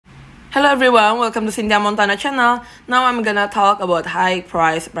Hello everyone, welcome to Cynthia Montana channel. Now I'm gonna talk about high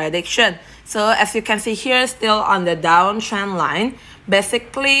price prediction. So as you can see here, still on the downtrend line.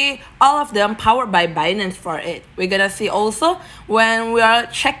 Basically, all of them powered by Binance for it. We're gonna see also when we are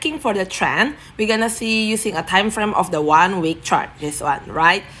checking for the trend, we're gonna see using a time frame of the 1 week chart. This one,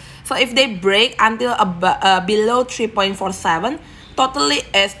 right? So if they break until below 3.47, totally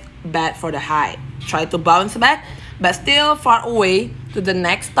is bad for the high. Try to bounce back, but still far away to the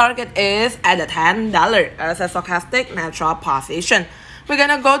next target is at the $10 as a stochastic natural position. We're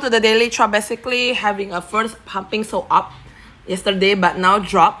gonna go to the daily chart, basically having a first pumping so up yesterday but now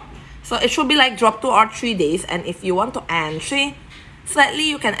drop. So it should be like drop 2 or 3 days, and if you want to entry slightly,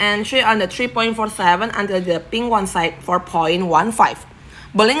 you can entry on the 3.47 until the pink one side 4.15.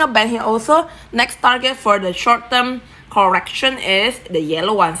 Bulling a band here also. Next target for the short term correction is the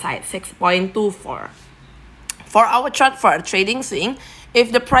yellow one side 6.24. For our chart for a trading swing,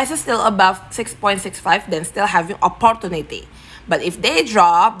 if the price is still above 6.65, then still having opportunity. But if they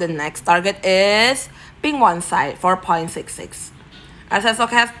drop, the next target is pink one side 4.66. As a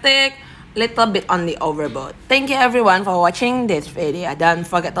stochastic, little bit on the overbought. Thank you everyone for watching this video. Don't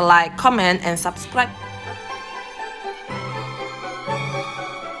forget to like, comment, and subscribe.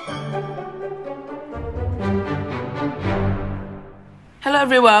 Hello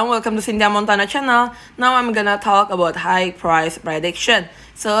everyone, welcome to Cynthia Montana channel. Now I'm gonna talk about high price prediction.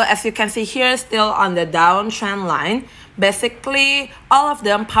 So as you can see here, still on the downtrend line. Basically, all of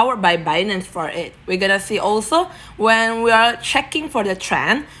them powered by Binance for it. We're gonna see also when we are checking for the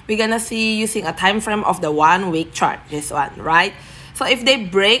trend, we're gonna see using a time frame of the 1 week chart. This one, right? So if they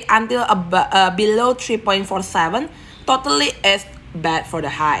break until below 3.47, totally is bad for the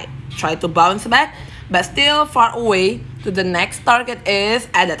high. Try to bounce back, but still far away to the next target is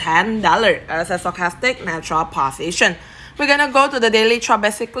at the $10 as a stochastic natural position. We're gonna go to the daily chart,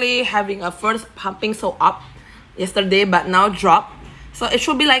 basically having a first pumping so up yesterday but now drop. So it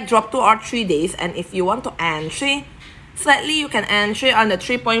should be like drop 2 or 3 days, and if you want to entry slightly, you can entry on the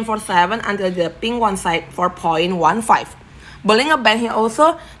 3.47 until the pink one side 4.15. Bulling a band here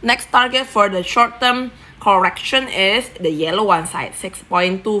also. Next target for the short term correction is the yellow one side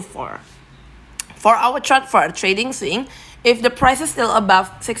 6.24. For our chart for a trading swing, if the price is still above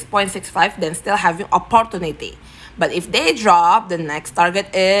 6.65, then still having opportunity. But if they drop, the next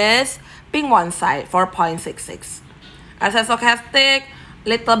target is pink one side 4.66. As a stochastic,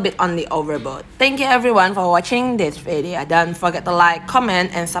 little bit on the overbought. Thank you everyone for watching this video. Don't forget to like,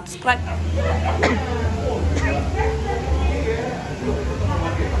 comment, and subscribe.